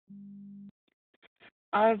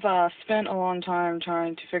I've spent a long time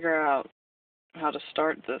trying to figure out how to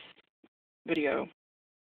start this video,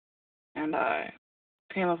 and I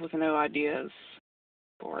came up with no ideas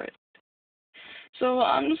for it. So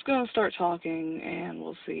I'm just gonna start talking, and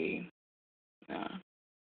we'll see uh,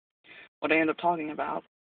 what I end up talking about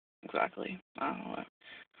exactly. I don't know.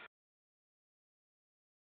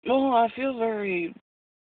 Well, I feel very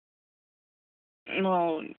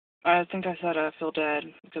well. I think I said I feel dead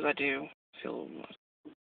because I do feel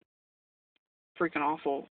freaking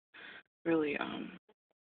awful. Really,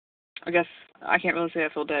 I guess I can't really say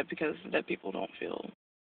I feel dead because dead people don't feel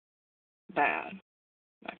bad.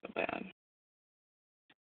 I feel bad.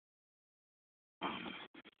 Um,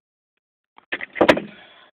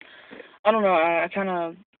 I don't know. I kind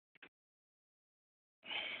of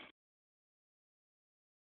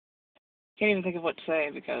can't even think of what to say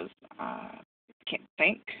because I can't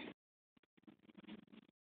think.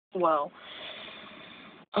 Well,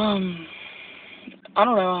 um, I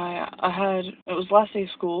don't know. I had it was last day of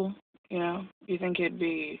school. You know, you think it'd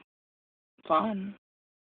be fun.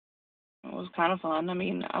 It was kind of fun. I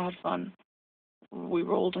mean, I had fun. We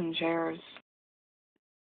rolled in chairs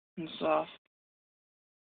and stuff.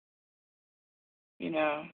 You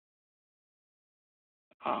know,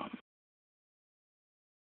 um,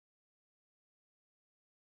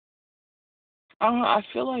 I don't know. I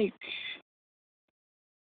feel like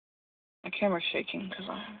my camera's shaking because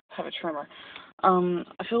I have a tremor.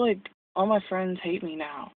 I feel like all my friends hate me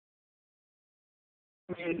now.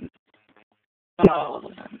 I mean, not all of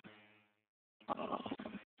them. Not all of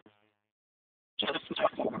them. Just my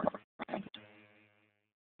former friends.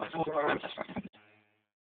 My former best friend.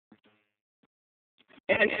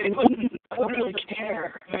 And I wouldn't really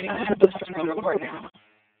care. I mean, I have a best friend on the board now.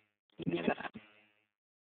 You knew that.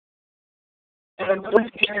 And I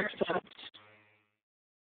wouldn't care except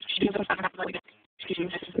she doesn't act like she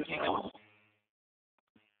misses me at all.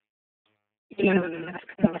 You know, and that's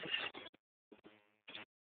kind of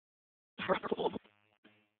hurtful.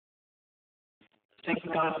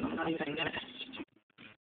 Thinking about I'm not even missed.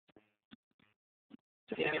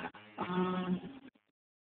 So yeah.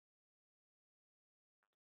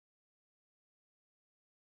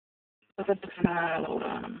 But that's kind of,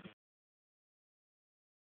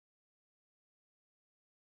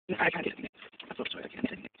 I can't get it. That's what I can't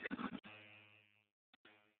get it.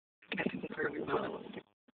 I think very well.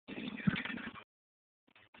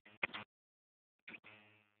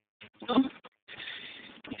 Well,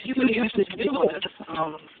 see what you have to deal with.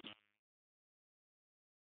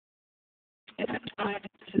 And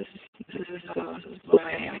this is what I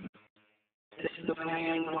am. This is what I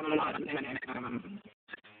am when I'm not manic.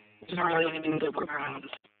 There's not really anything to work around.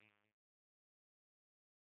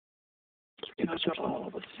 It's pretty much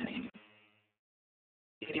all the same.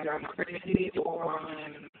 Either I'm crazy or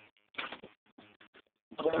I'm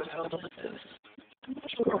what the hell does this? I'm not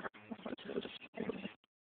sure what it is.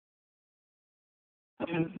 I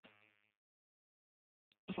mean,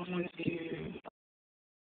 as long as you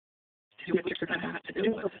see what you're going to have to do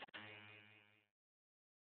with it.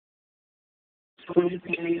 So when you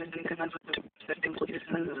behave and kind of set things like this,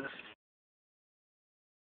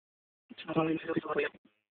 it's not only feels like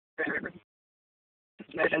very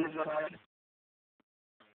imagine inside,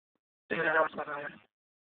 figure out outside.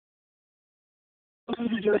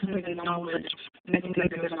 Sometimes you just need the knowledge, making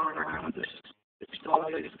things that are around this. It's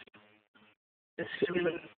always this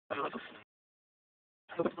feeling of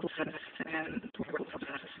hopelessness and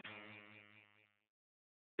worthlessness.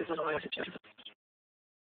 This is always just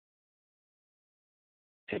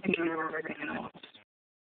taking care of everything else.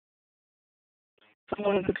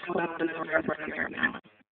 Someone could come out and over in front of me now.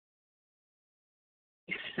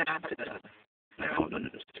 He's sad to death. I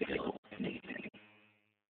wouldn't feel anything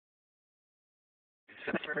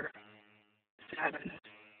except for sadness.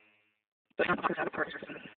 But not for that person.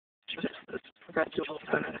 Just this perpetual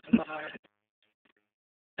sadness inside.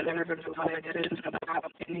 I never been so high it isn't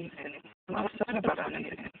about anything. I'm not sad about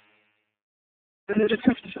anything. And the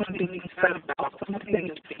difference between being sad about something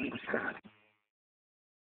is being sad.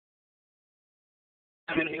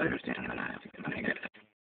 I mean, you understand that I get it.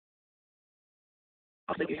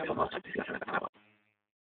 Also, you have a lot to be sad about.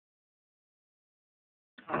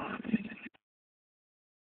 Um,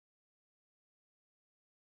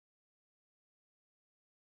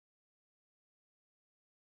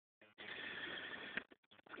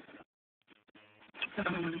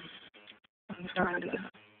 I'm trying to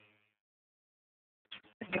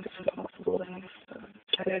think of some possible things.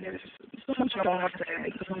 There's so much I don't have to say.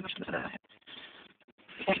 There's so much to say.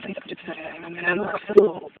 I can't think of to say. I mean, I know I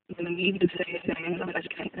feel the need to say things, but I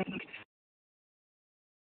just can't think.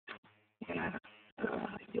 You know,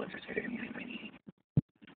 you interested in me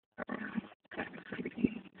around kind of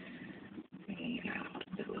creepy me out,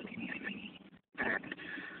 looking at me. And,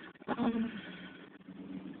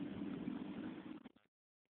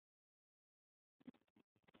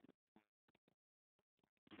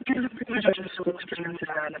 pretty much I just feel extremely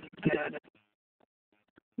sad that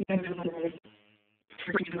usually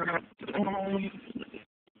freaking around. I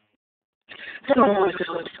don't always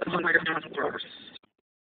feel it's 100,000 worse.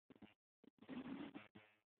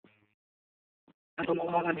 I don't know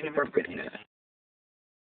how I'm even repeating it.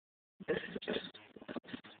 This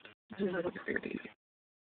is a creepy.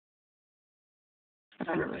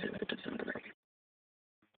 I'm related to somebody.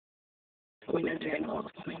 We know Daniel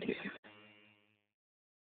is coming to you.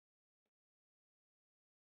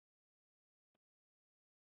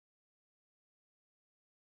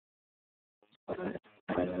 But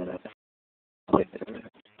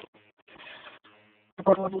I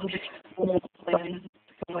probably won't plan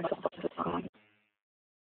for myself at the time.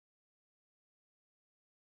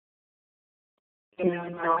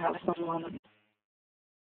 And now I have someone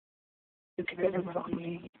who cares about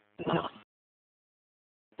me enough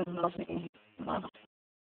and loves me enough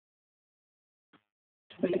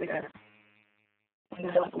to be there and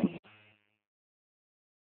to help me,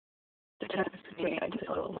 to text me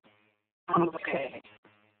until I'm okay,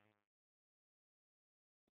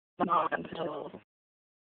 not until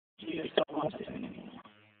you just don't want to see me anymore.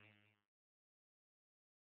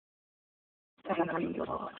 And I mean a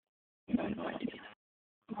lot. You have no idea.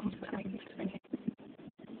 I'm saying this to me.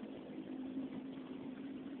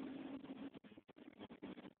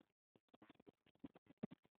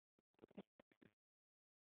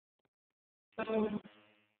 So,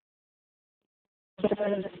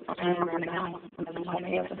 because I'm running out, and then my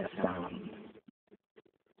answer this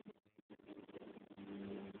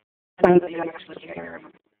and that you actually care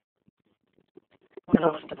what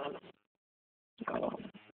else does go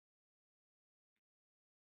on.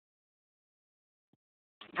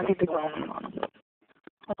 I think the going on, but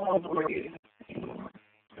I won't bore you anymore.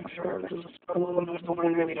 I'm sure this is probably the most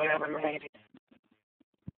boring video I ever made.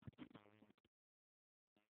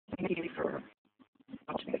 Thank you for